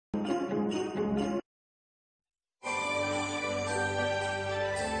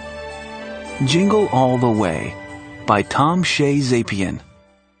Jingle All the Way by Tom Shea Zapian.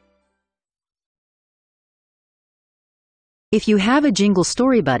 If you have a Jingle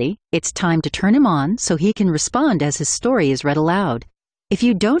story buddy, it's time to turn him on so he can respond as his story is read aloud. If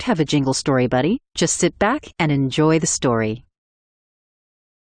you don't have a Jingle story buddy, just sit back and enjoy the story.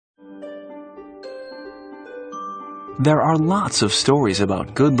 There are lots of stories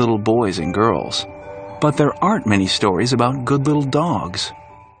about good little boys and girls, but there aren't many stories about good little dogs.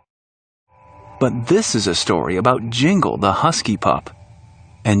 But this is a story about Jingle the husky pup,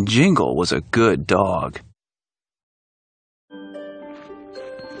 and Jingle was a good dog.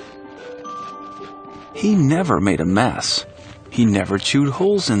 He never made a mess. He never chewed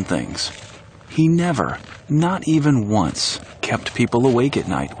holes in things. He never, not even once, kept people awake at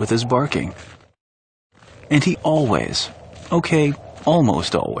night with his barking. And he always,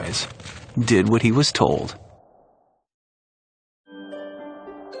 almost always, did what he was told.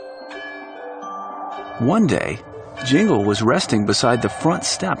 One day, Jingle was resting beside the front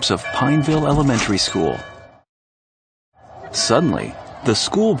steps of Pineville Elementary School. Suddenly, the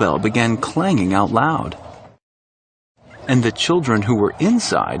school bell began clanging out loud, and the children who were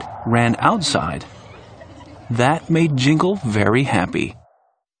inside ran outside. That made Jingle very happy.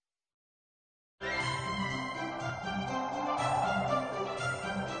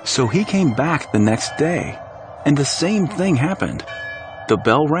 So he came back the next day, and the same thing happened. The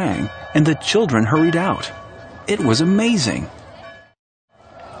bell rang, and the children hurried out. It was amazing.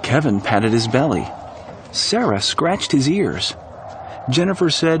 Kevin patted his belly. Sarah scratched his ears. Jennifer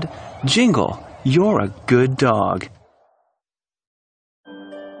said, "Jingle, you're a good dog."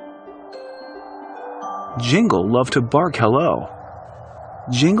 Jingle loved to bark hello.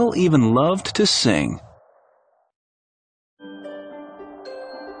 Jingle even loved to sing.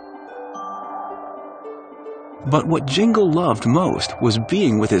 But what Jingle loved most was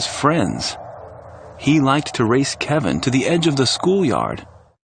being with his friends. He liked to race Kevin to the edge of the schoolyard.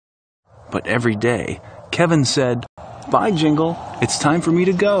 But every day, Kevin said, "Bye, Jingle, it's time for me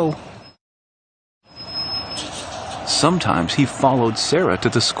to go." Sometimes he followed Sarah to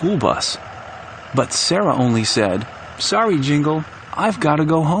the school bus. But Sarah only said, "Sorry, Jingle, I've got to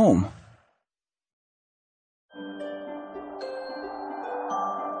go home."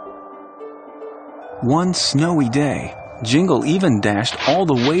 One snowy day, Jingle even dashed all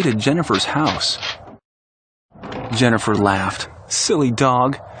the way to Jennifer's house. Jennifer laughed. "Silly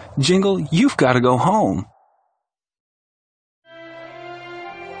dog. Jingle, you've got to go home."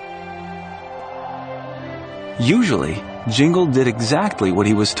 Usually, Jingle did exactly what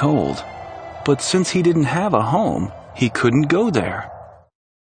he was told. But since he didn't have a home, he couldn't go there.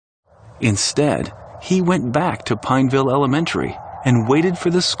 Instead, he went back to Pineville Elementary and waited for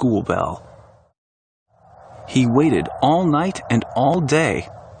the school bell. He waited all night and all day,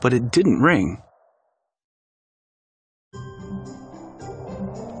 but it didn't ring.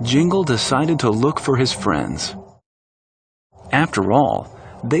 Jingle decided to look for his friends. After all,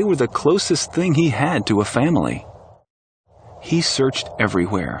 they were the closest thing he had to a family. He searched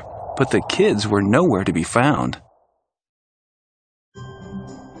everywhere, but the kids were nowhere to be found.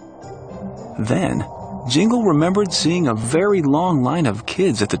 Then, Jingle remembered seeing a very long line of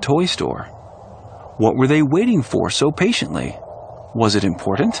kids at the toy store. What were they waiting for so patiently? Was it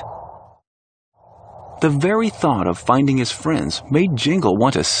important? The very thought of finding his friends made Jingle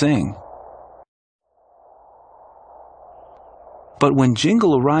want to sing. But when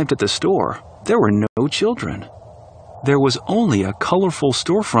Jingle arrived at the store, there were no children. There was only a colorful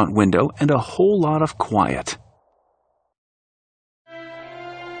storefront window and a whole lot of quiet.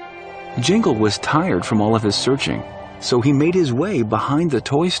 Jingle was tired from all of his searching, so he made his way behind the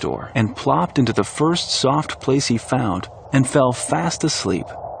toy store and plopped into the first soft place he found and fell fast asleep.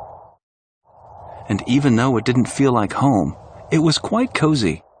 And even though it didn't feel like home, it was quite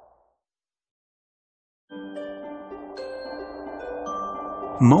cozy.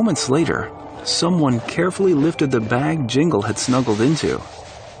 Moments later, someone carefully lifted the bag Jingle had snuggled into.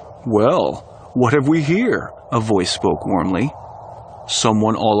 "Well, what have we here?" a voice spoke warmly.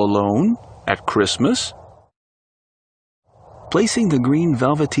 "Someone all alone? At Christmas?" Placing the green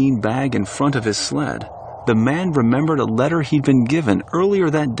velveteen bag in front of his sled, the man remembered a letter he'd been given earlier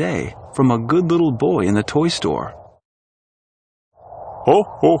that day from a good little boy in the toy store. "Ho,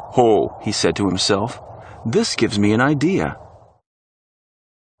 ho, ho," he said to himself. "This gives me an idea."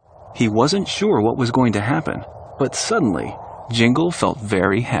 He wasn't sure what was going to happen, but suddenly, Jingle felt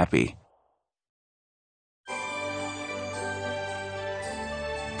very happy.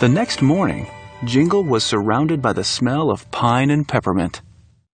 The next morning, Jingle was surrounded by the smell of pine and peppermint.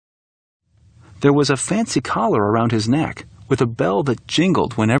 There was a fancy collar around his neck with a bell that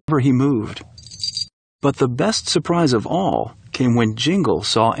jingled whenever he moved. But the best surprise of all came when Jingle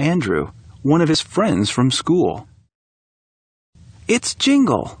saw Andrew, one of his friends from school. "It's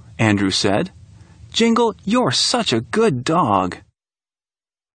Jingle," Andrew said. "Jingle, you're such a good dog."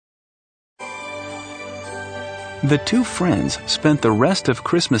 The two friends spent the rest of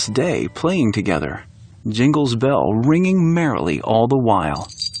Christmas Day playing together, Jingle's bell ringing merrily all the while.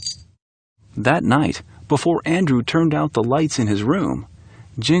 That night, before Andrew turned out the lights in his room,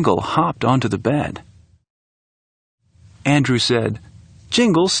 Jingle hopped onto the bed. Andrew said,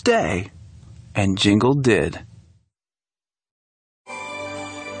 "Jingle, stay," and Jingle did.